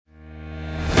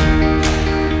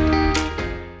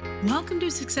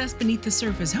Success Beneath the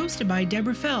Surface, hosted by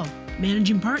Deborah Fell,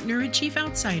 Managing Partner at Chief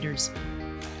Outsiders.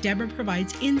 Deborah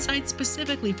provides insights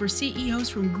specifically for CEOs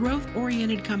from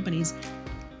growth-oriented companies.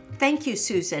 Thank you,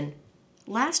 Susan.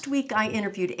 Last week, I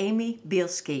interviewed Amy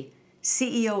Bielski,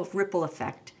 CEO of Ripple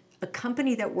Effect, a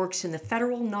company that works in the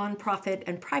federal, nonprofit,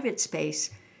 and private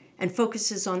space and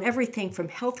focuses on everything from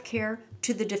healthcare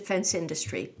to the defense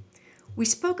industry. We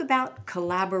spoke about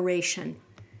collaboration,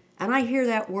 and I hear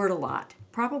that word a lot,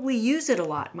 probably use it a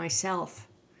lot myself.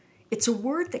 It's a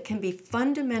word that can be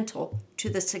fundamental to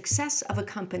the success of a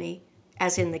company,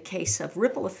 as in the case of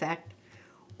Ripple Effect,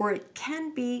 or it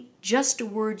can be just a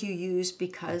word you use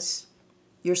because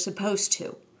you're supposed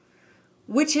to.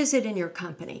 Which is it in your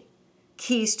company?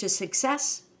 Keys to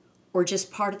success or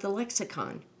just part of the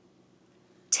lexicon?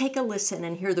 Take a listen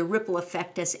and hear the ripple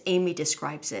effect as Amy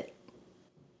describes it.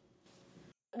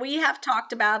 We have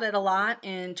talked about it a lot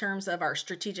in terms of our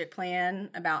strategic plan,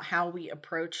 about how we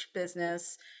approach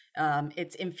business.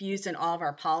 It's infused in all of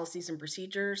our policies and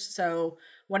procedures. So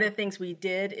one of the things we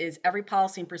did is every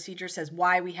policy and procedure says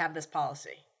why we have this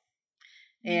policy.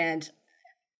 And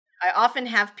I often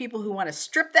have people who want to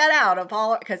strip that out of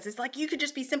all, because it's like, you could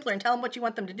just be simpler and tell them what you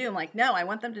want them to do. I'm like, no, I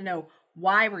want them to know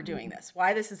why we're doing this,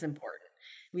 why this is important.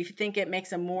 We think it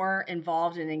makes a more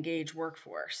involved and engaged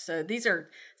workforce. So these are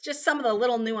just some of the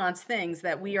little nuanced things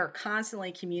that we are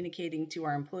constantly communicating to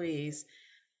our employees,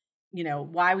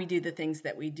 why we do the things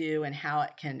that we do and how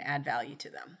it can add value to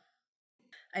them.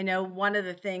 I know one of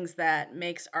the things that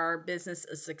makes our business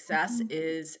a success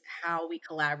is how we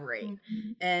collaborate.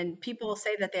 And people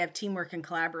say that they have teamwork and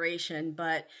collaboration,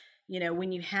 but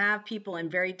when you have people in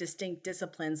very distinct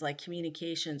disciplines like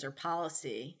communications or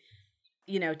policy,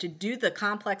 to do the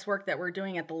complex work that we're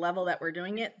doing at the level that we're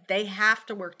doing it, they have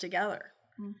to work together.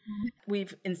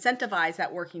 We've incentivized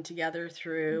that working together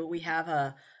through, we have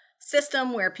a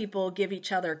system where people give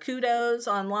each other kudos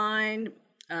online.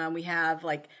 We have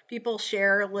people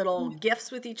share little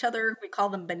gifts with each other. We call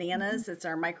them bananas. It's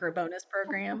our micro bonus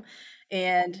program.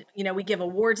 And, we give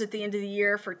awards at the end of the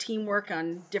year for teamwork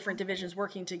on different divisions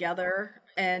working together.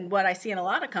 And what I see in a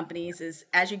lot of companies is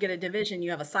as you get a division, you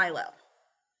have a silo.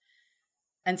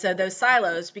 And so those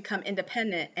silos become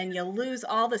independent and you lose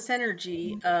all the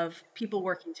synergy of people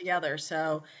working together.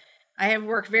 So I have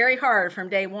worked very hard from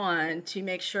day one to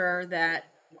make sure that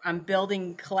I'm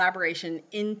building collaboration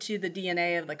into the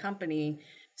DNA of the company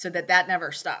so that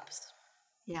never stops.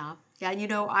 Yeah.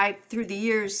 I, through the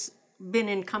years, been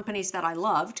in companies that I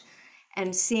loved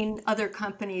and seen other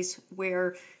companies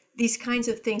where these kinds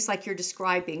of things like you're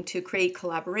describing to create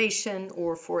collaboration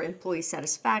or for employee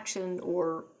satisfaction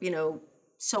or,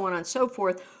 so on and so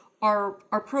forth are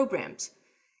programs.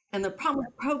 And the problem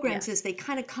with programs is they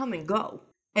kind of come and go.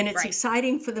 And it's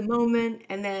exciting for the moment,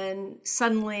 and then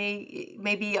suddenly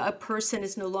maybe a person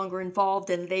is no longer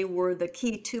involved and they were the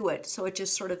key to it. So it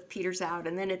just sort of peters out,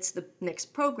 and then it's the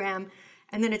next program.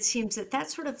 And then it seems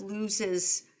that sort of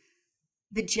loses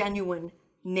the genuine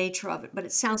nature of it. But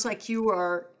it sounds like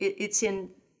it's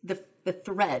in the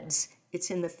threads,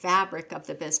 it's in the fabric of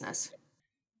the business.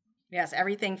 Yes,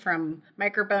 everything from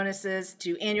micro bonuses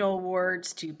to annual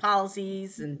awards to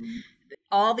policies and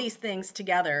all these things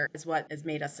together is what has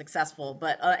made us successful.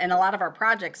 But and a lot of our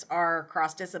projects are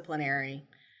cross-disciplinary.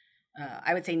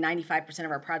 I would say 95%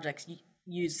 of our projects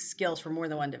use skills from more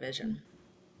than one division.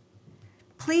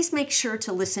 Please make sure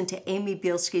to listen to Amy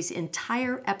Bielski's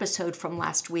entire episode from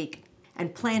last week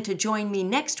and plan to join me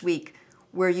next week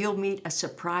where you'll meet a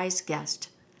surprise guest.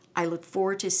 I look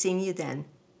forward to seeing you then.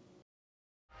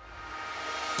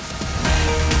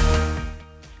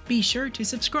 Be sure to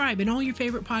subscribe in all your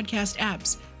favorite podcast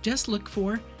apps. Just look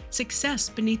for Success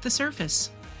Beneath the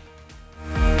Surface.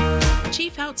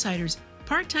 Chief Outsiders,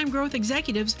 part-time growth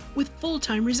executives with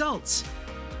full-time results.